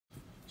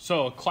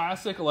So a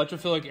classic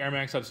electrophilic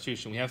aromatic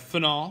substitution. We have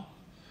phenol,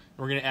 and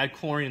we're going to add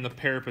chlorine in the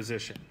pair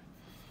position.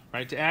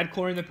 Right? To add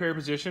chlorine in the pair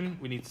position,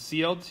 we need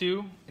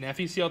Cl2 and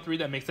FeCl3.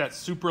 That makes that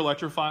super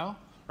electrophile,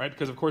 right?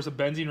 Because of course the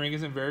benzene ring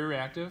isn't very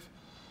reactive,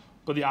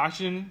 but the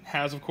oxygen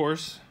has, of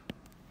course,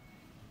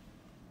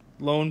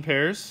 lone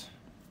pairs,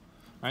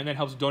 right? And that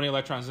helps donate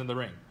electrons in the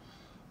ring.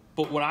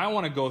 But what I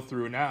want to go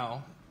through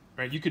now,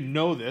 right? You can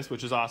know this,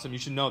 which is awesome. You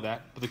should know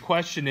that. But the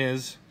question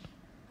is,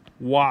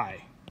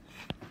 why?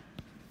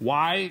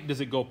 Why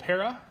does it go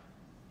para?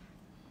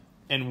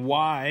 And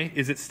why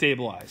is it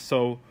stabilized?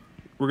 So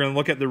we're going to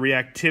look at the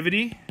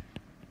reactivity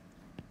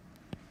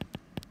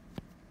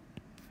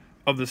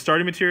of the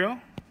starting material.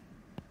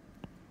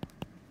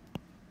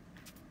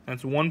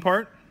 That's one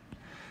part.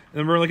 And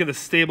then we're going to look at the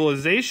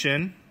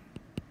stabilization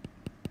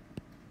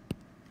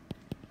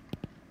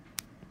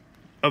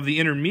of the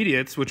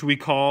intermediates, which we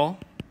call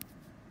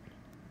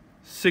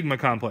sigma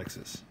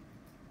complexes.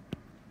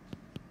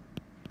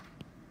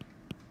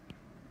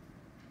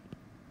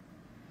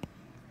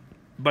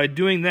 By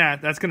doing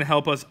that, that's going to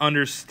help us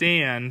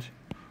understand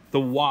the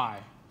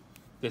why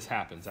this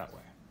happens that way.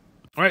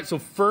 All right, so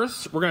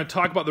first we're going to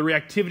talk about the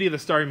reactivity of the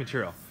starting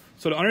material.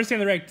 So to understand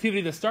the reactivity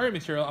of the starting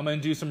material, I'm going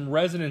to do some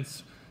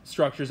resonance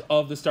structures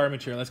of the starting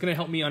material. That's going to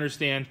help me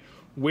understand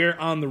where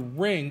on the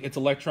ring it's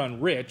electron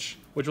rich,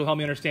 which will help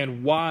me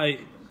understand why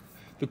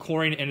the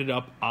chlorine ended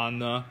up on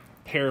the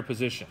pair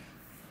position.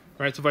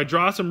 All right, so if I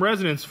draw some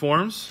resonance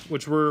forms,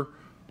 which we're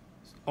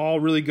all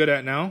really good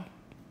at now,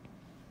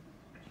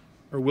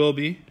 or will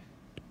be,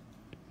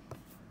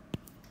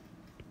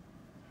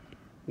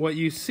 what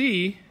you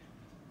see,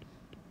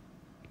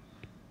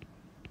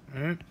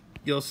 all right,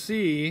 you'll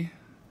see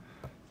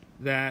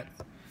that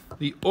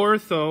the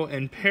ortho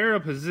and para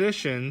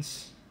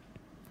positions,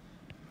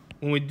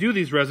 when we do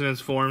these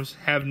resonance forms,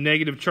 have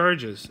negative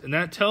charges. And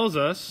that tells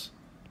us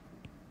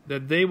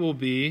that they will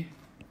be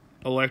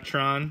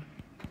electron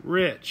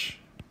rich.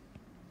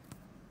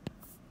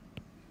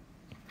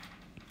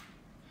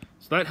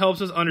 So that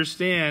helps us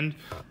understand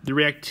the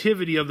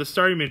reactivity of the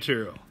starting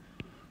material.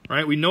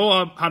 Right? We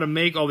know how to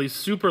make all these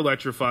super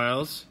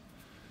electrophiles.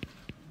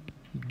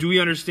 Do we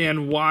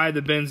understand why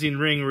the benzene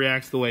ring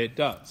reacts the way it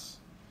does?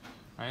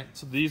 Right?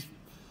 So these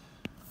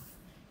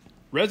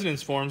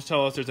resonance forms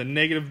tell us there's a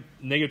negative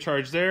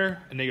charge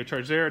there, a negative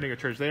charge there, a negative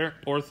charge there,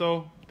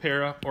 ortho,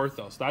 para,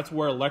 ortho. So that's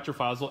where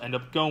electrophiles will end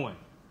up going.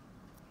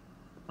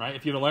 Right?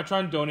 If you have an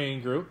electron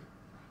donating group,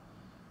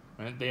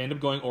 right, they end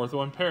up going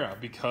ortho and para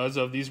because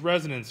of these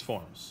resonance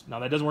forms. Now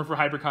that doesn't work for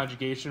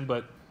hyperconjugation,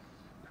 but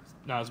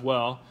not as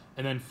well.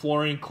 And then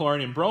fluorine,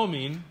 chlorine, and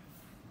bromine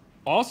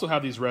also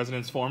have these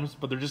resonance forms,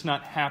 but they're just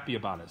not happy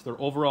about it. So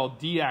they're overall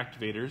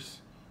deactivators,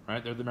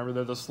 right? Remember,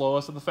 they're the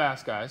slowest of the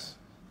fast guys.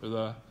 They're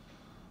the,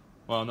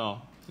 well,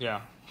 no,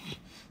 yeah.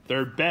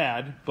 They're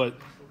bad, but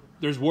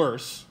there's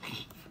worse,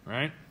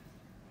 right?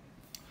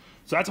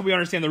 So that's how we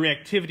understand the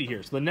reactivity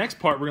here. So the next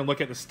part, we're going to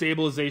look at the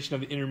stabilization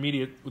of the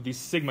intermediate with these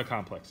sigma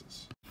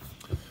complexes.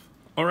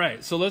 All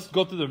right, so let's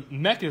go through the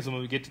mechanism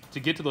we get to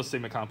get to those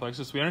sigma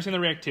complexes. So we understand the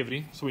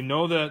reactivity. So we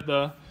know that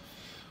the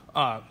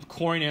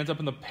chlorine ends up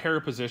in the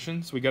para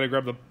position. So we got to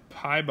grab the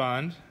pi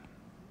bond,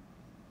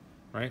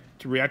 right,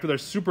 to react with our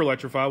super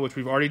electrophile, which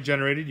we've already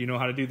generated. You know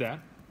how to do that.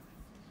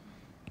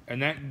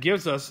 And that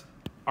gives us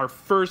our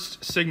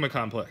first sigma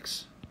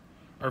complex,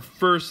 our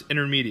first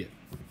intermediate.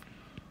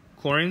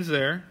 Chlorine's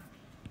there,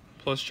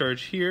 plus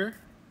charge here.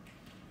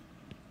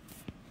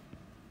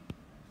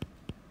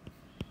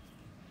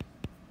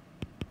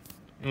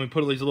 And we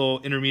put these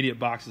little intermediate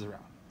boxes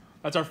around.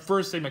 That's our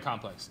first sigma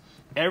complex.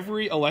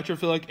 Every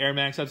electrophilic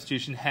aromatic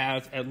substitution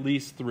has at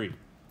least 3.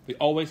 They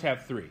always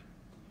have 3.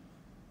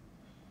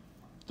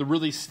 The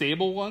really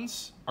stable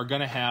ones are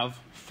going to have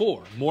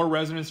 4. More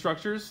resonance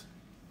structures,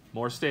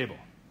 more stable.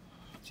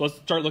 So let's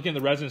start looking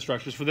at the resonance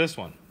structures for this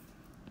one.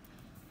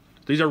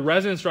 These are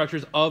resonance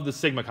structures of the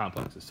sigma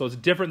complexes. So it's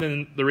different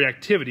than the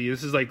reactivity.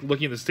 This is like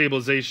looking at the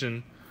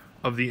stabilization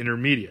of the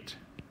intermediate.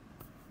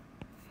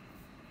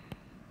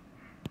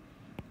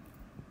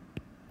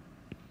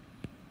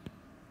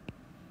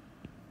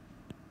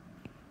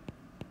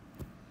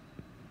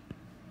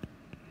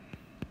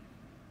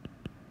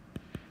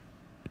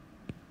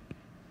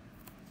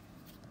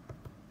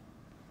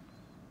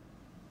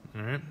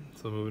 All right,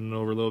 so moving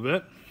over a little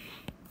bit.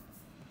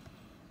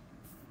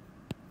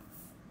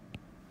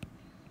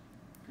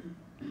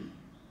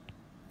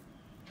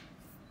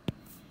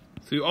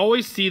 So you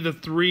always see the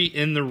 3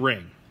 in the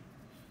ring.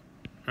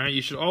 All right,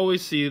 you should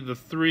always see the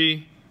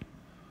 3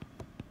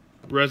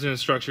 resonance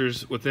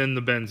structures within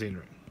the benzene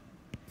ring.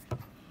 All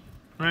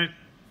right,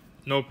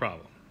 no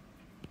problem.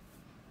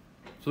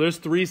 So there's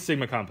 3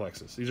 sigma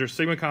complexes. These are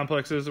sigma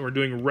complexes, and we're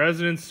doing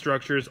resonance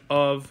structures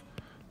of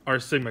our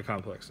sigma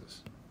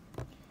complexes.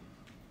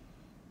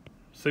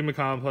 Sigma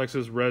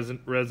complexes,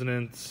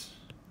 resonance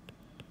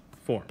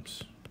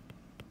forms.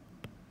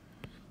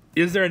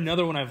 Is there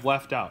another one I've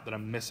left out that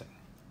I'm missing?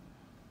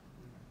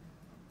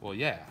 Well,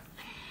 yeah.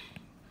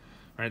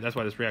 All right, that's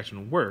why this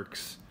reaction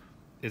works.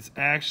 It's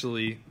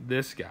actually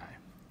this guy.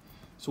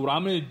 So what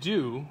I'm going to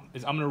do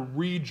is I'm going to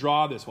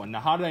redraw this one. Now,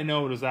 how did I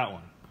know it was that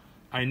one?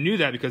 I knew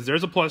that because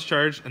there's a plus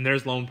charge and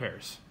there's lone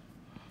pairs.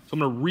 So I'm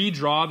going to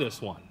redraw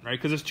this one, right?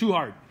 Because it's too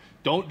hard.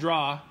 Don't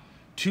draw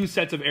two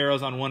sets of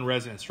arrows on one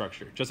resonance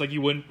structure, just like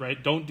you wouldn't,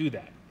 right? Don't do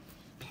that.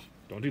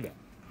 Don't do that.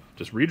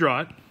 Just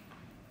redraw it.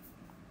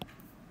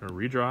 I'm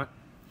going to redraw it.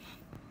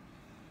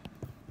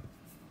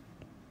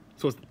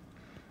 So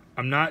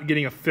I'm not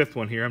getting a fifth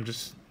one here. I'm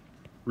just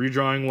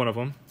redrawing one of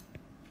them.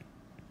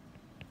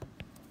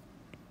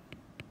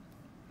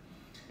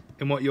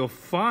 And what you'll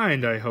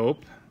find, I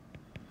hope,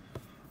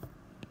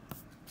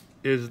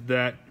 is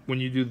that when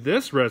you do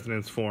this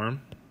resonance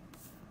form,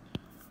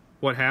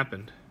 what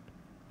happened?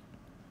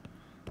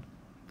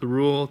 The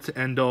rule to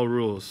end all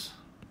rules.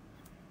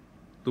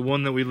 The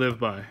one that we live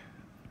by.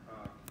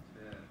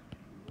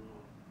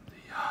 The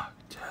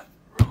octet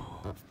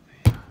rule.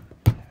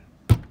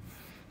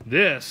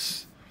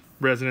 This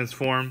resonance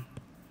form,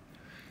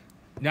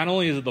 not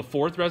only is it the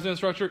fourth resonance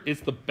structure, it's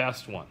the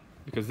best one.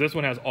 Because this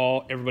one has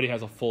everybody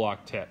has a full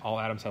octet. All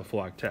atoms have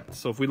full octets.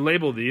 So if we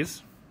label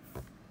these,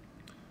 we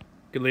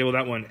could label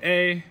that one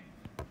A.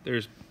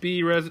 There's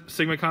B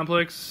sigma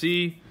complex,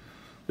 C.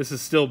 This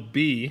is still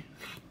B.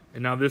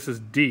 And now this is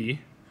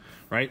D,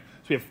 right?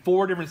 So we have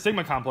 4 different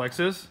sigma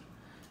complexes.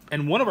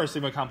 And one of our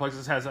sigma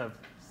complexes has a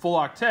full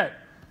octet.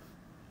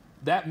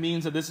 That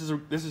means that this is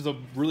a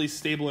really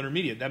stable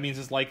intermediate. That means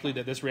it's likely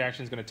that this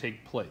reaction is going to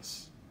take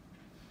place.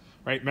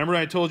 Right? Remember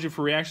I told you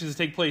for reactions to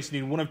take place, you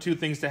need one of 2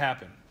 things to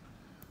happen.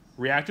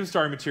 Reactive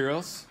starting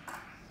materials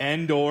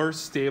and/or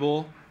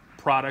stable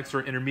products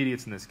or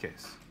intermediates in this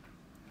case.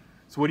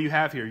 So what do you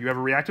have here? You have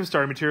a reactive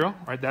starting material,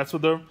 right? That's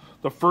what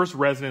the first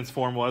resonance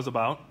form was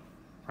about,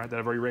 right? That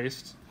I've already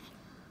erased.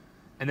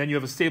 And then you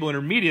have a stable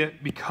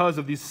intermediate because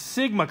of these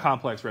sigma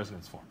complex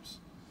resonance forms.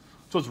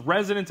 So it's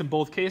resonance in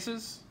both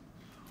cases.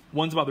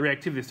 One's about the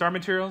reactivity of starting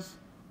materials.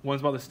 One's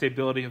about the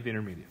stability of the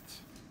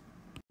intermediates.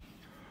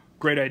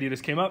 Great idea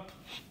this came up.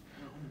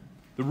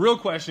 The real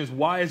question is,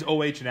 why is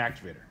OH an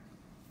activator?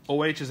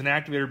 OH is an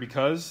activator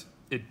because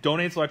it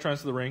donates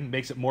electrons to the ring,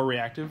 makes it more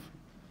reactive.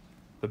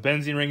 The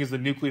benzene ring is the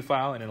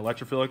nucleophile in an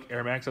electrophilic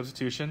aromatic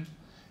substitution.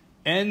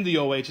 And the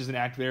OH is an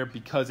activator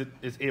because it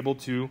is able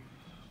to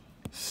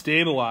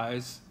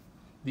stabilize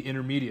the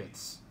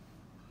intermediates.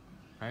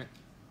 Right?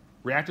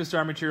 Reactive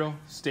starting material,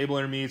 stable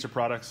intermediates or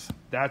products.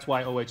 That's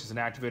why OH is an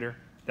activator.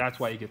 That's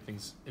why you get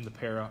things in the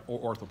para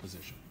or ortho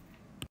position.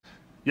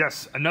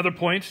 Yes, another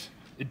point.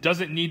 It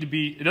doesn't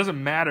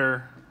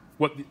matter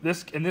what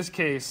in this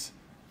case,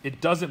 it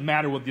doesn't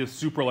matter what the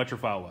super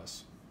electrophile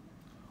was.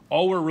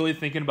 All we're really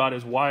thinking about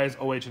is, why is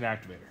OH an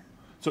activator?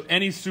 So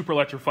any super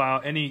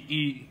electrophile, any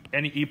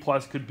E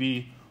plus could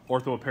be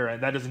ortho or para,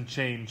 and that doesn't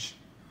change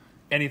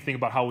anything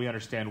about how we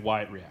understand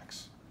why it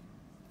reacts.